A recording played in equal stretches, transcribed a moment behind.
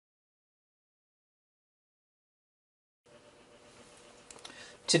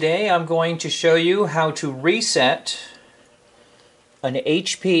Today I'm going to show you how to reset an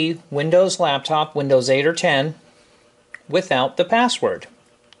HP Windows laptop, Windows 8 or 10, without the password.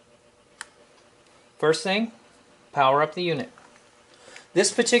 First thing, power up the unit.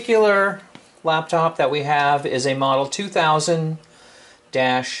 This particular laptop that we have is a model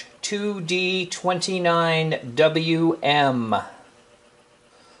 2000-2D29WM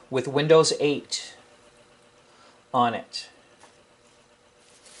with Windows 8 on it.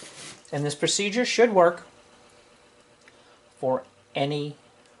 And this procedure should work for any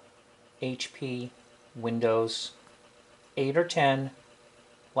HP Windows 8 or 10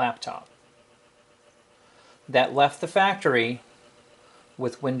 laptop that left the factory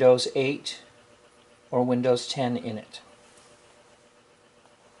with Windows 8 or Windows 10 in it.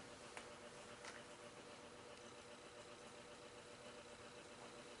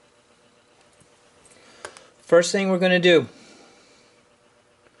 First thing we're going to do,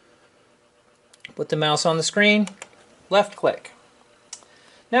 put the mouse on the screen, left click.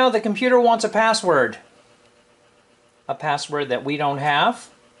 Now the computer wants a password that we don't have,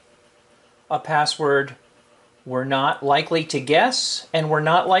 a password we're not likely to guess, and we're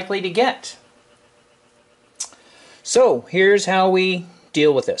not likely to get. So here's how we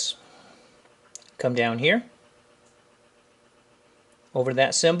deal with this. Come down here, over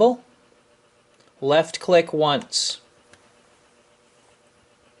that symbol, left click once.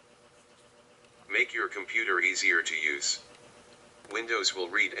 Make your computer easier to use. Windows will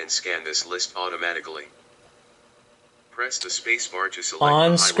read and scan this list automatically. Press the spacebar to select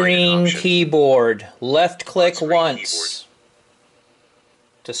on-screen keyboard. Left click once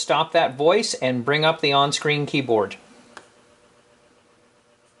to stop that voice and bring up the on-screen keyboard.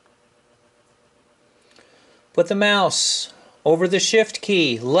 Put the mouse over the Shift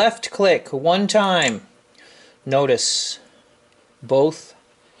key. Left click one time. Notice both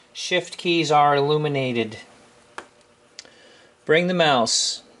Shift keys are illuminated. Bring the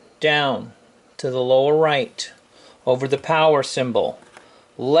mouse down to the lower right over the power symbol.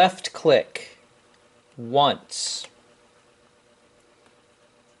 Left click once.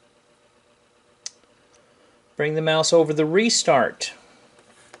 Bring the mouse over the restart.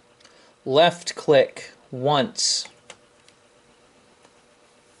 Left click once.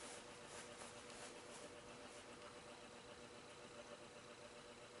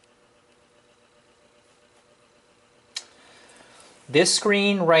 This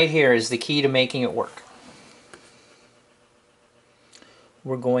screen right here is the key to making it work.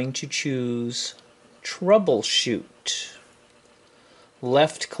 We're going to choose Troubleshoot.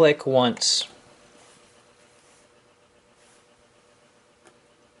 Left click once.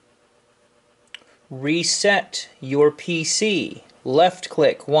 Reset your PC. Left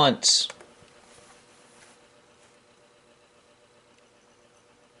click once.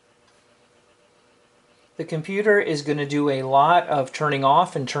 The computer is going to do a lot of turning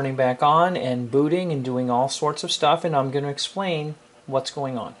off and turning back on and booting and doing all sorts of stuff, and I'm going to explain what's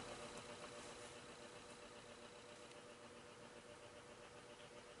going on.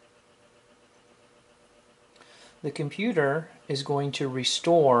 The computer is going to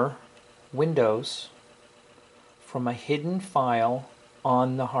restore Windows from a hidden file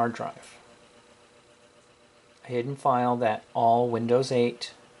on the hard drive. A hidden file that all Windows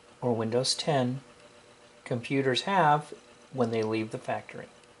 8 or Windows 10 computers have when they leave the factory.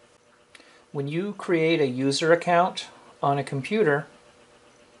 When you create a user account on a computer,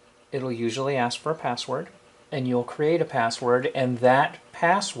 it'll usually ask for a password, and you'll create a password, and that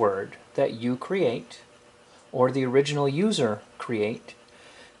password that you create or the original user create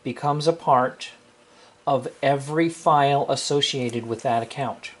becomes a part of every file associated with that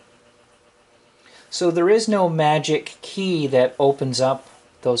account. So there is no magic key that opens up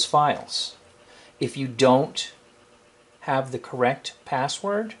those files. If you don't have the correct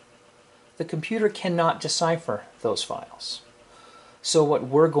password, the computer cannot decipher those files. So what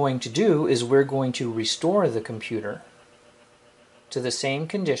we're going to do is we're going to restore the computer to the same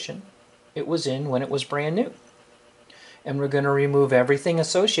condition it was in when it was brand new. And we're going to remove everything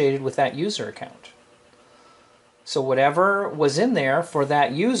associated with that user account. So whatever was in there for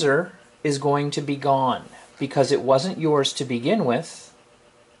that user is going to be gone because it wasn't yours to begin with,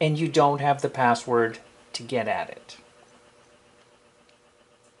 and you don't have the password to get at it.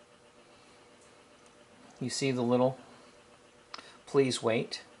 You see the little please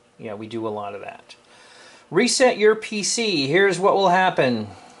wait? Yeah, we do a lot of that. Reset your PC. Here's what will happen.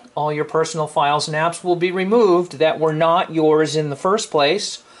 All your personal files and apps will be removed that were not yours in the first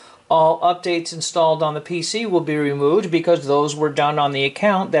place. All updates installed on the PC will be removed because those were done on the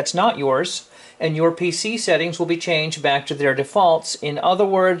account that's not yours, and your PC settings will be changed back to their defaults. In other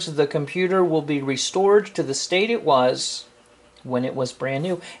words, the computer will be restored to the state it was when it was brand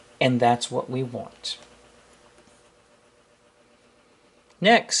new, and that's what we want.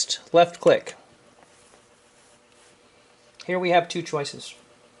 Next, left click. Here we have two choices.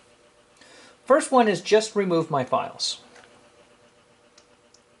 First one is just remove my files.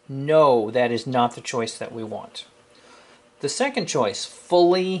 No, that is not the choice that we want. The second choice,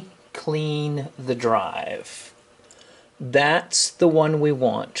 fully clean the drive. That's the one we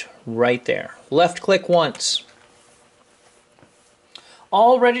want right there. Left click once.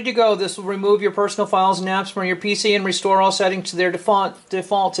 All ready to go. This will remove your personal files and apps from your PC and restore all settings to their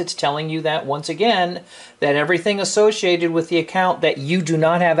defaults. It's telling you that once again, that everything associated with the account that you do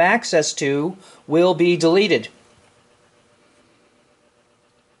not have access to will be deleted.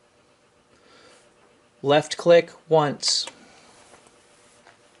 Left click once.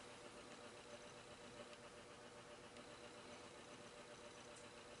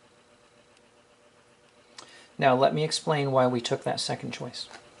 Now let me explain why we took that second choice.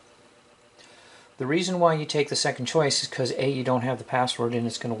 The reason why you take the second choice is because A, you don't have the password, and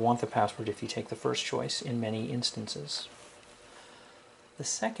it's going to want the password if you take the first choice in many instances. The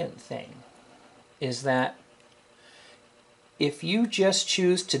second thing is that if you just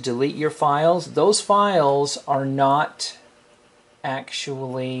choose to delete your files, those files are not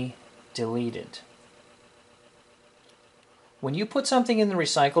actually deleted. When you put something in the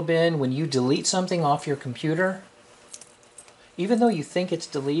recycle bin, when you delete something off your computer, even though you think it's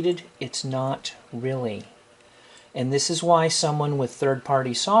deleted, it's not really. And this is why someone with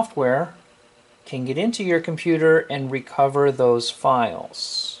third-party software can get into your computer and recover those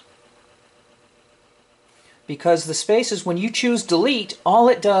files. Because the spaces, when you choose delete, all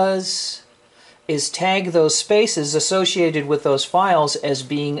it does is tag those spaces associated with those files as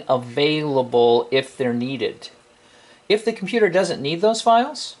being available if they're needed. If the computer doesn't need those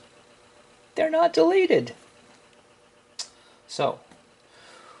files, they're not deleted. So,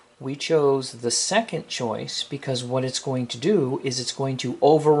 we chose the second choice because what it's going to do is it's going to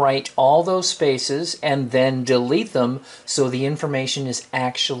overwrite all those spaces and then delete them so the information is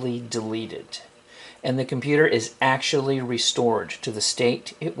actually deleted. And the computer is actually restored to the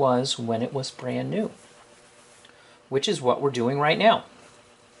state it was when it was brand new, which is what we're doing right now.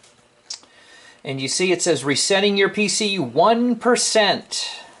 And you see it says resetting your PC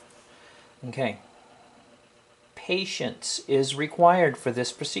 1%. Okay. Patience is required for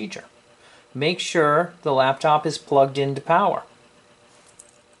this procedure. Make sure the laptop is plugged into power.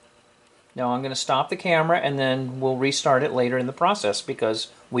 Now I'm going to stop the camera and then we'll restart it later in the process because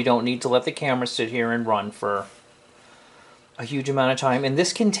we don't need to let the camera sit here and run for a huge amount of time. And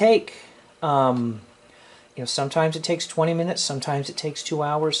this can take, sometimes it takes 20 minutes, sometimes it takes 2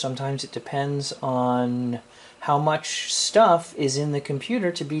 hours, sometimes it depends on how much stuff is in the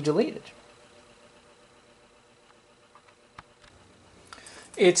computer to be deleted.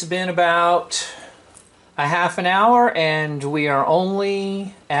 It's been about a half an hour and we are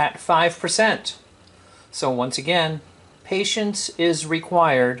only at 5%. So once again, patience is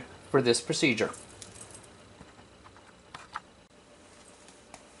required for this procedure.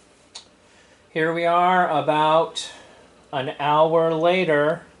 Here we are about an hour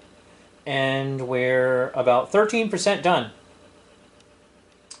later and we're about 13% done.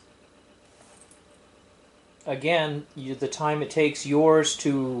 Again, the time it takes yours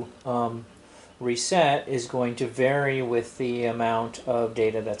to reset is going to vary with the amount of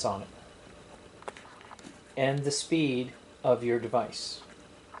data that's on it and the speed of your device.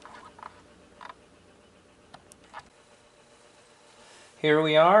 Here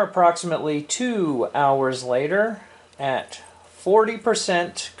we are approximately 2 hours later at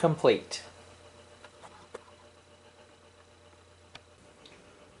 40% complete.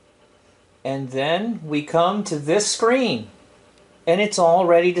 And then we come to this screen and it's all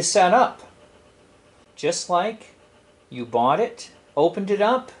ready to set up. Just like you bought it, opened it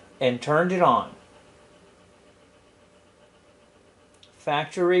up, and turned it on.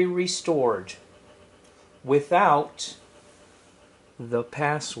 Factory restored without the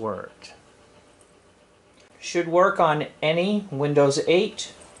password. Should work on any Windows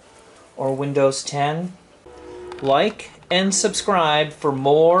 8 or Windows 10. Like and subscribe for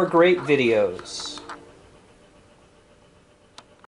more great videos.